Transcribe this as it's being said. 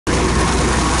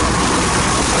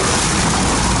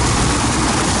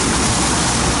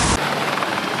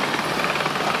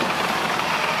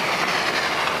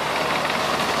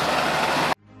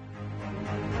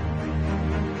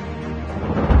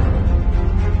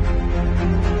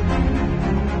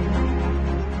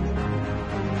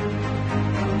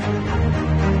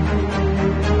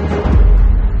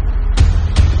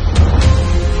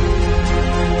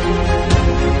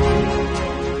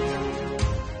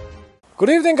Good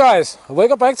evening, guys.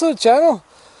 Welcome back to the channel.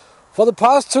 For the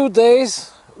past 2 days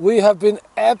we have been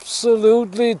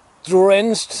absolutely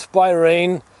drenched by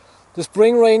rain. The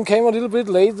spring rain came a little bit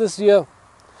late this year,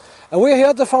 and we're here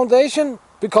at the foundation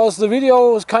because the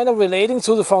video is kind of relating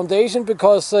to the foundation,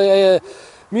 because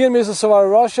me and Mrs.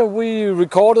 Russia, we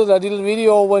recorded a little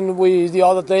video when we the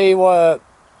other day were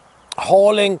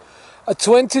hauling a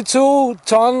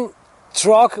 22-ton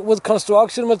truck with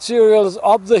construction materials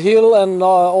up the hill and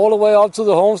all the way up to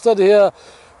the homestead here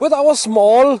with our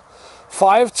small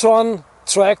 5-ton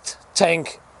tracked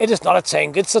tank. It is not a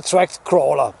tank, it's a tracked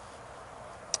crawler,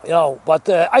 you know, but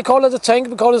I call it a tank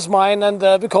because it's mine,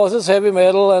 and because it's heavy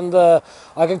metal, and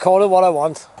I can call it what I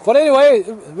want. But anyway,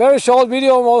 very short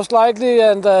video most likely,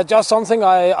 and just something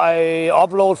I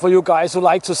upload for you guys who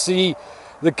like to see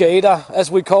the gator, as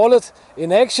we call it,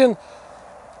 in action.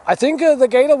 I think the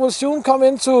gator will soon come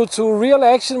into real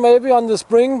action, maybe on the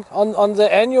spring, on the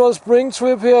annual spring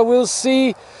trip here. We'll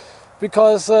see,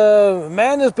 because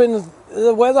man,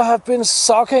 the weather have been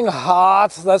sucking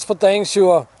hard, that's for dang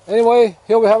sure. Anyway,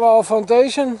 here we have our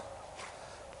foundation.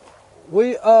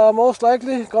 We are most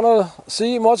likely gonna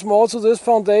see much more to this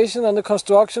foundation and the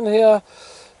construction here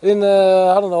in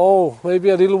I don't know, maybe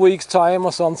a little week's time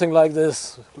or something like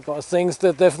this, because things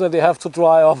that definitely have to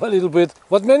dry up a little bit.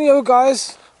 But many of you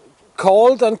guys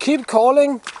called and keep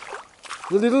calling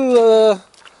the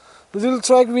little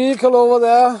track vehicle over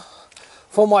there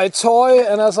for my toy,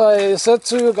 and as I said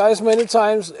to you guys many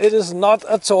times, it is not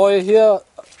a toy. Here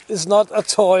is not a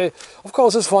toy. Of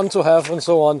course it's fun to have and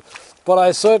so on, but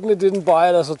I certainly didn't buy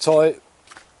it as a toy.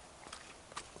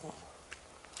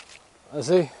 I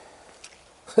see.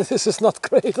 This is not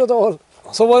great at all.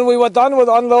 So when we were done with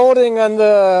unloading and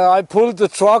I pulled the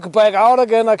truck back out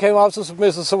again, I came up to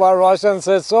Mrs. Russia and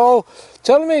said, "So,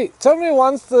 tell me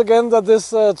once again that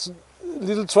this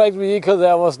little tracked vehicle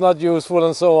there was not useful,"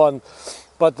 and so on.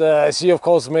 But she, of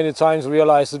course, many times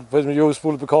realized it was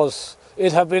useful, because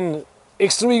it had been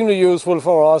extremely useful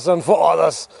for us and for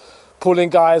others, pulling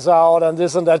guys out and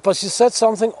this and that. But she said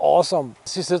something awesome.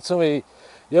 She said to me,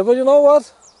 "Yeah, but you know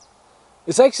what?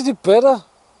 It's actually better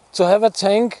to have a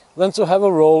tank than to have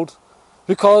a road,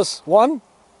 because 1,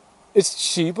 it's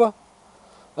cheaper,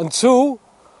 and 2,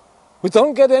 we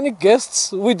don't get any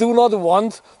guests we do not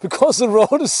want, because the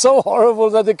road is so horrible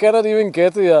that they cannot even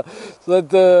get here." So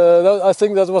that, I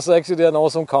think that was actually an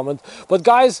awesome comment. But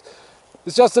guys,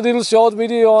 it's just a little short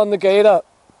video on the gator.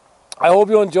 I hope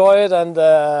you enjoy it, and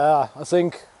I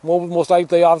think most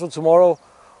likely day after tomorrow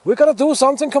we're gonna do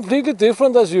something completely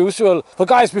different as usual. But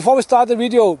guys, before we start the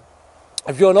video,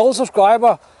 if you're an old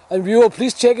subscriber and viewer,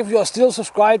 please check if you are still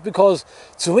subscribed, because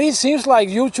to me it seems like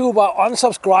YouTube are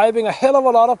unsubscribing a hell of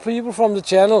a lot of people from the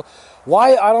channel.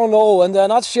 Why, I don't know, and they're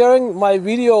not sharing my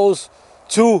videos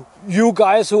to you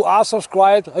guys who are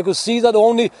subscribed. I could see that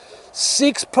only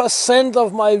 6%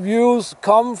 of my views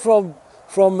come from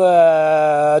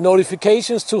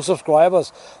notifications to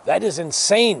subscribers. That is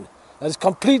insane. That is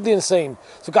completely insane.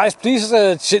 So guys, please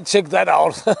check that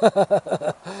out.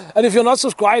 And if you're not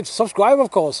subscribed, subscribe,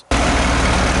 of course.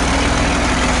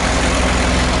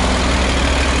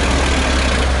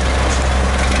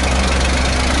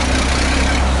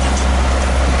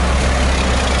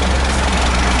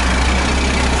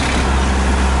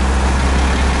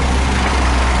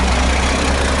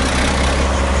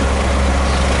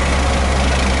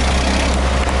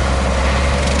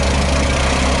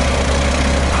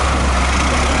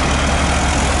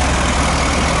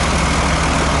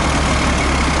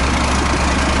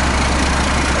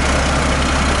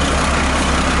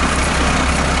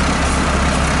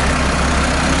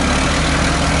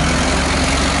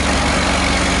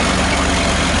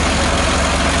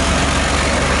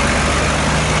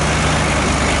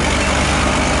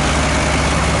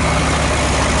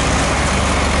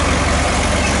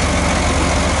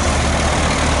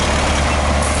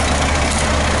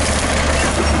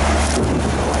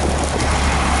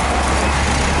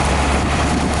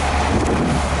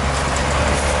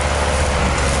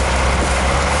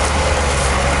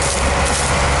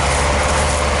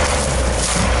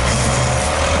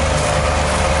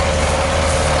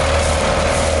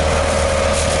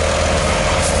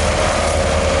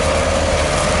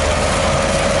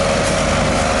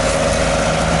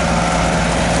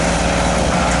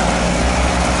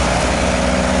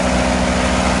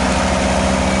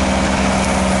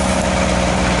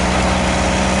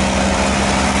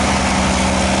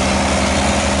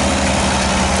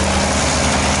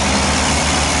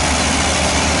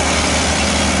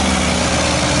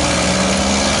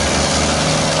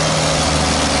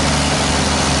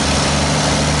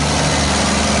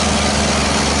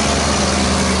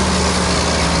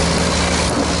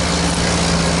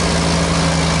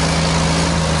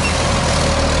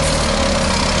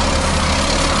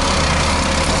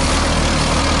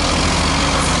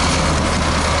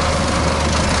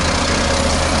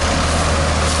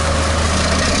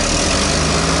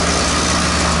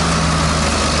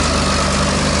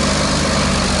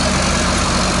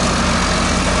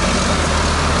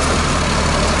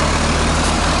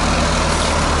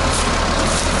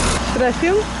 Should I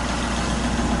film?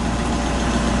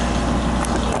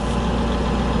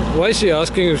 Why is she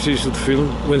asking if she should film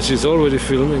when she's already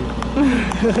filming?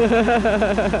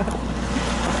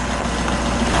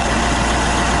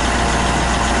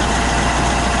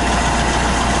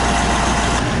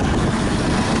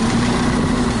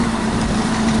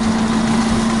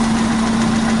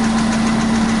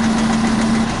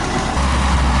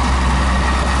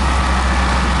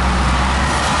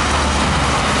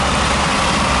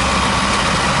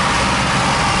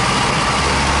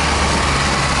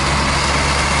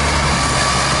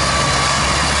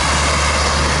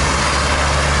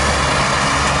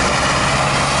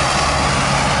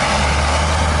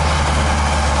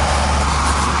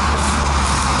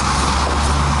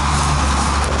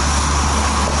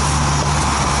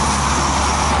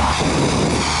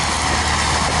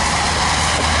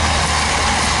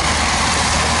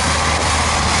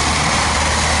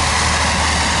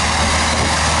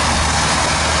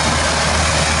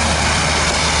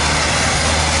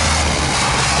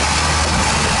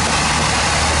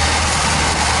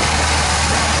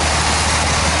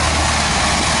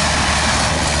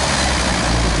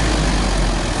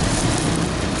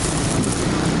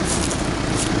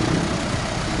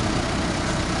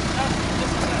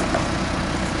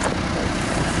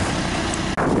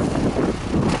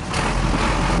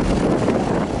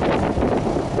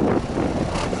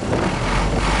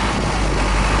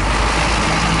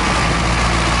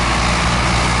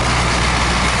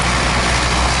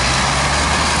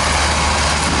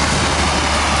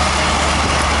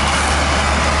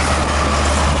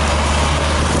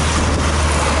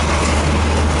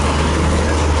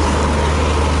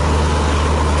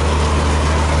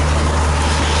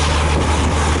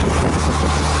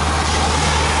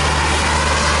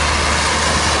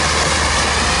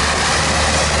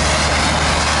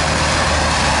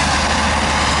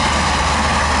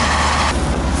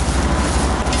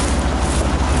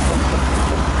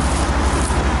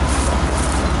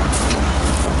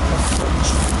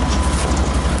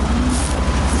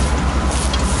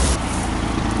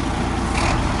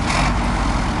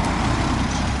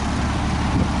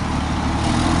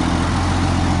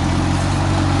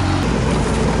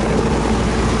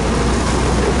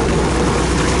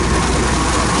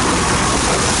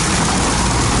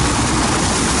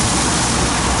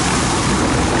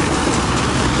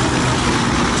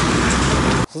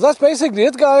 So that's basically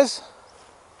it, guys.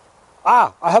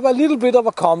 I have a little bit of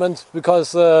a comment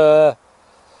because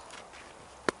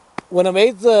when I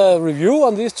made the review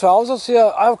on these trousers here,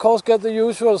 I of course get the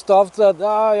usual stuff that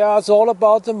yeah, it's all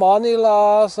about the money,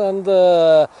 Lars, and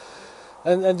the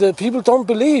people don't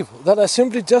believe that I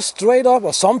simply just straight up,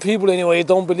 or some people anyway,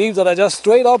 don't believe that I just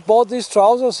straight up bought these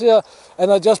trousers here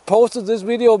and I just posted this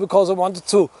video because I wanted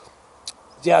to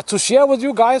share with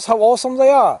you guys how awesome they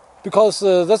are. Because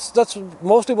that's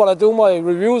mostly what I do my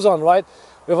reviews on, right?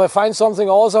 If I find something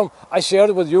awesome, I share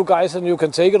it with you guys and you can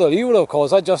take it or leave it, of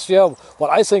course. I just share what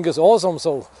I think is awesome,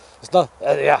 so it's not,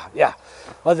 yeah.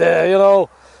 But you know,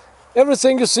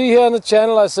 everything you see here on the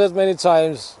channel, I said many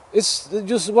times, it's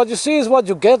just what you see is what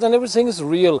you get, and everything is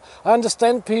real. I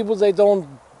understand people, they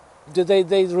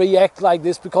react like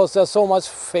this because there's so much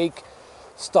fake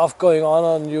stuff going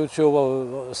on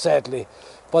YouTube, sadly.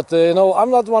 But you know,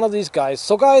 I'm not one of these guys.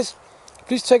 So guys,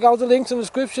 please check out the links in the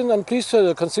description and please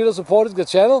consider supporting the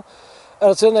channel. And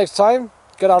until next time,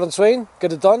 get out and train,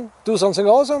 get it done, do something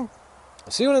awesome.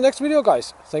 See you in the next video,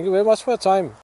 guys. Thank you very much for your time.